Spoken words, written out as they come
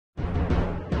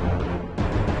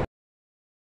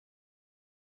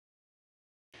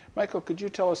Michael, could you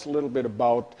tell us a little bit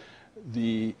about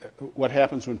what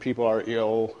happens when people are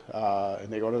ill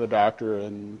and they go to the doctor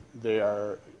and they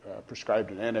are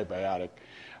prescribed an antibiotic,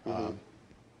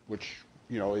 which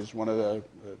is one of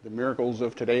the miracles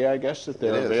of today, I guess, that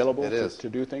they're available to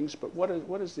do things. But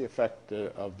what is the effect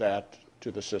of that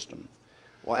to the system?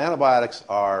 Well, antibiotics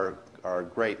are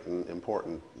great and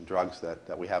important drugs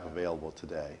that we have available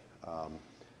today.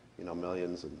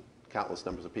 Millions and countless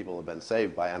numbers of people have been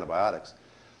saved by antibiotics.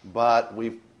 But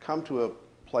we've come to a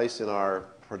place in our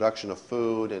production of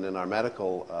food and in our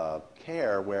medical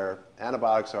care where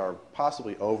antibiotics are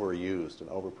possibly overused and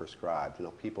overprescribed.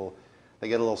 People, they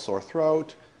get a little sore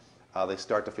throat, they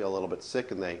start to feel a little bit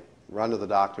sick, and they run to the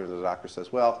doctor, and the doctor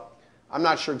says, well, I'm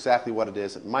not sure exactly what it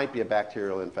is. It might be a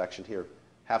bacterial infection. Here,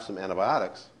 have some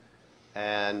antibiotics.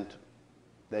 And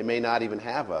they may not even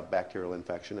have a bacterial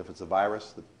infection. If it's a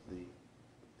virus,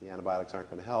 the antibiotics aren't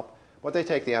going to help. But they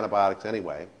take the antibiotics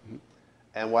anyway.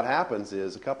 And what happens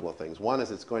is a couple of things. One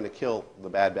is it's going to kill the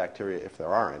bad bacteria if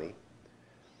there are any.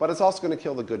 But it's also going to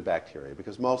kill the good bacteria,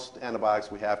 because most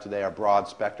antibiotics we have today are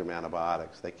broad-spectrum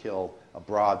antibiotics. They kill a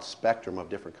broad spectrum of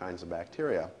different kinds of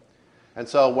bacteria. And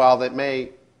so while they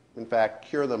may, in fact,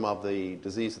 cure them of the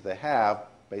disease that they have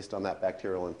based on that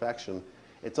bacterial infection,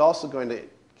 it's also going to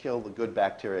kill the good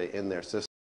bacteria in their system.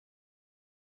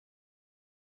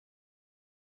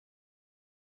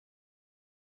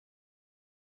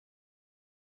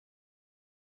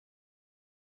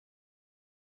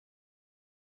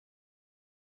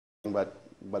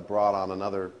 But brought on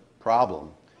another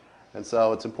problem. And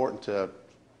so it's important to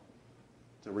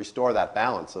restore that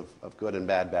balance of good and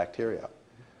bad bacteria.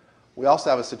 We also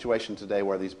have a situation today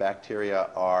where these bacteria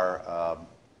are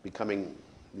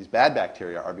these bad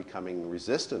bacteria are becoming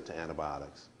resistant to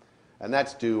antibiotics. And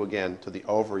that's due, again, to the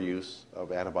overuse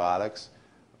of antibiotics.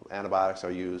 Antibiotics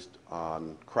are used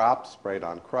on crops, sprayed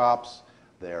on crops.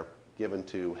 They're given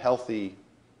to healthy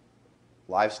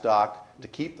livestock to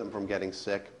keep them from getting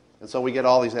sick. And so we get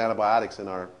all these antibiotics in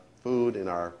our food, in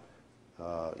our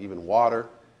even water.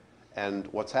 And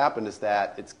what's happened is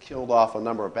that it's killed off a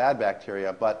number of bad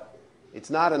bacteria, but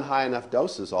it's not in high enough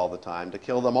doses all the time to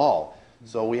kill them all.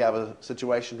 So we have a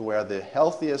situation where the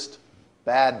healthiest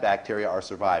bad bacteria are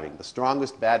surviving. The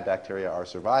strongest bad bacteria are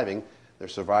surviving. They're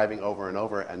surviving over and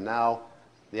over, and now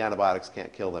the antibiotics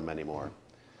can't kill them anymore.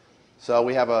 So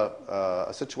we have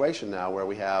a situation now where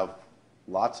we have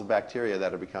lots of bacteria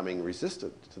that are becoming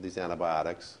resistant to these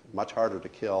antibiotics, much harder to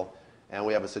kill, and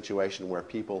we have a situation where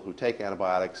people who take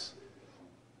antibiotics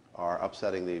are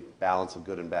upsetting the balance of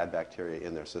good and bad bacteria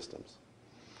in their systems.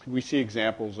 We see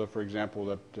examples of, for example,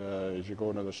 that as you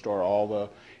go into the store, all the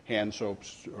hand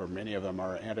soaps, or many of them,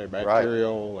 are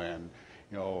antibacterial, right. And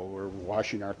we're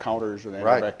washing our counters with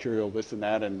antibacterial, right. This and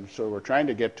that, and so we're trying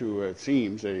to get to, it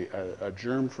seems, a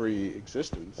germ-free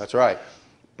existence. That's right.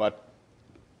 But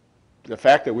the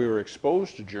fact that we were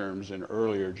exposed to germs in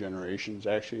earlier generations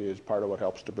actually is part of what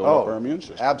helps to build up our immune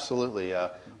system. Absolutely.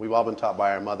 We've all been taught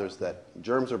by our mothers that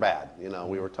germs are bad.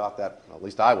 We were taught that, at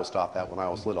least I was taught that when I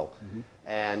was little.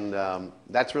 And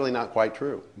that's really not quite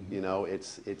true.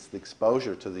 It's the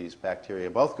exposure to these bacteria,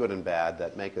 both good and bad,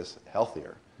 that make us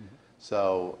healthier.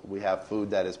 So we have food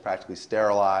that is practically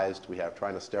sterilized. We have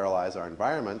trying to sterilize our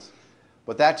environments.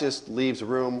 But that just leaves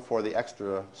room for the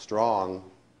extra strong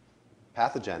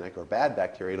pathogenic or bad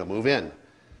bacteria to move in.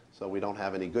 So we don't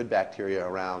have any good bacteria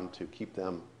around to keep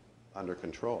them under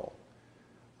control.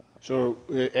 So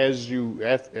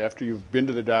after you've been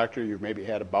to the doctor, you've maybe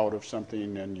had a bout of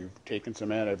something and you've taken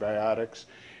some antibiotics,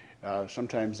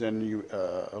 sometimes then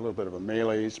a little bit of a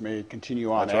malaise may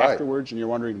continue on afterwards, and you're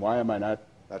wondering, why am I not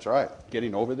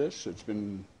getting over this? It's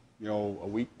been a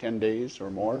week, 10 days or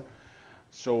more.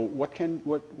 So what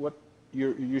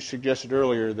you suggested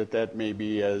earlier that may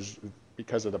be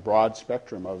because of the broad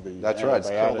spectrum of the That's right. It's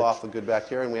killed off the good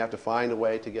bacteria, and we have to find a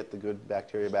way to get the good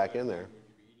bacteria back in there.